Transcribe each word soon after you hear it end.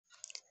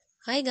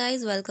Hi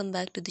guys, welcome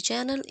back to the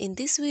channel. In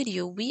this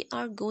video, we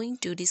are going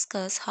to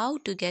discuss how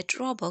to get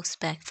Robux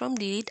back from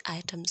delete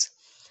items.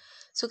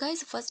 So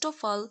guys, first of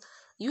all,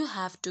 you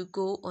have to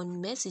go on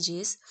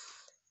messages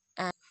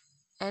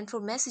and for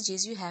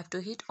messages you have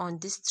to hit on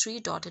this three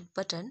dotted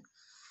button.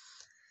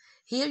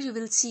 Here you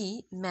will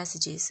see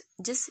messages.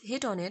 Just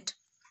hit on it.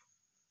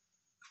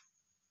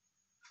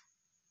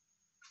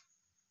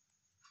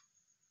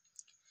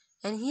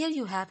 And here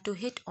you have to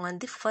hit on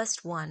the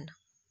first one.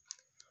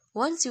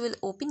 Once you will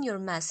open your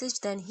message,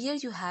 then here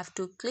you have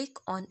to click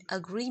on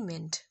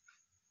agreement.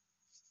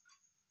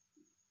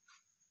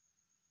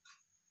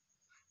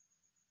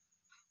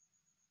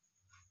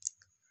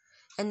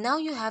 And now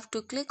you have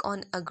to click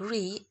on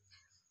agree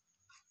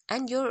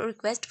and your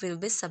request will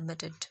be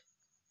submitted.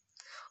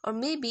 Or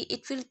maybe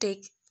it will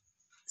take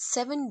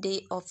 7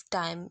 days of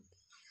time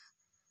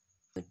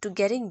to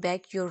getting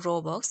back your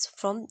Robux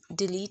from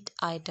delete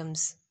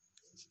items.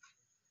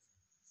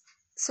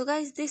 So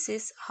guys, this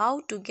is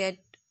how to get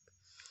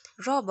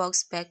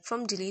Robux back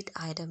from delete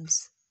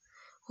items.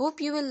 Hope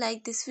you will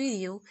like this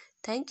video.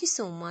 Thank you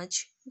so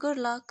much. Good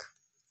luck.